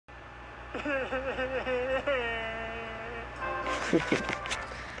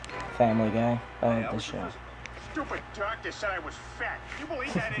Family Guy. I like this show. Stupid doctor said I was fat. You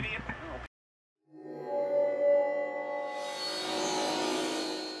believe that, idiot?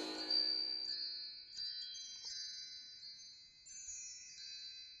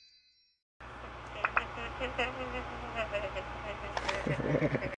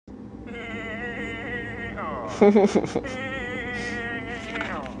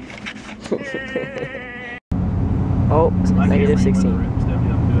 Oh, negative 16.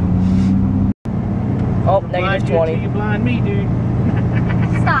 Oh, negative 20. You blind me, dude.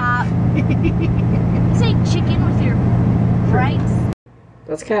 Stop. Say chicken with your rights.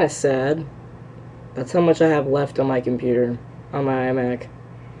 That's kind of sad. That's how much I have left on my computer, on my iMac.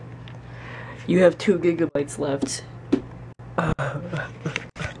 You have 2 gigabytes left.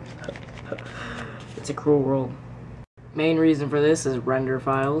 It's a cruel world. Main reason for this is render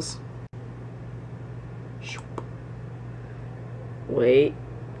files. Wait.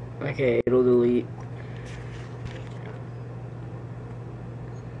 Okay, it'll delete.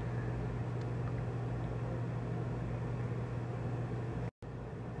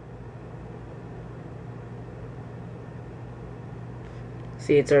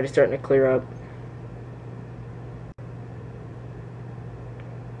 See, it's already starting to clear up.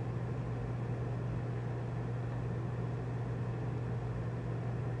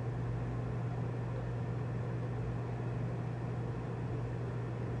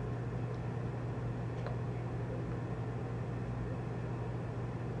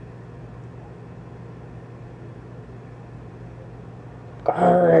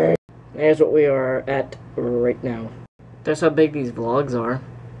 Alright. There's what we are at right now. That's how big these vlogs are.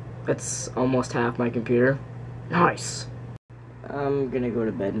 That's almost half my computer. Nice. I'm gonna go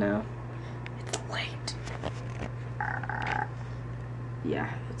to bed now. It's late.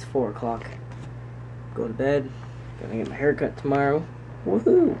 Yeah, it's 4 o'clock. Go to bed. Gonna get my haircut tomorrow.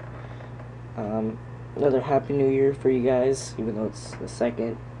 Woohoo! Another Happy New Year for you guys, even though it's the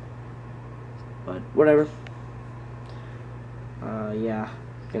 2nd. But whatever. Yeah.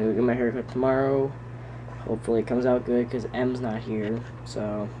 Gonna get my haircut tomorrow. Hopefully it comes out good because M's not here,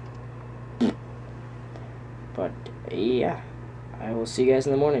 so. But yeah, I will see you guys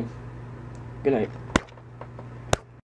in the morning. Good night.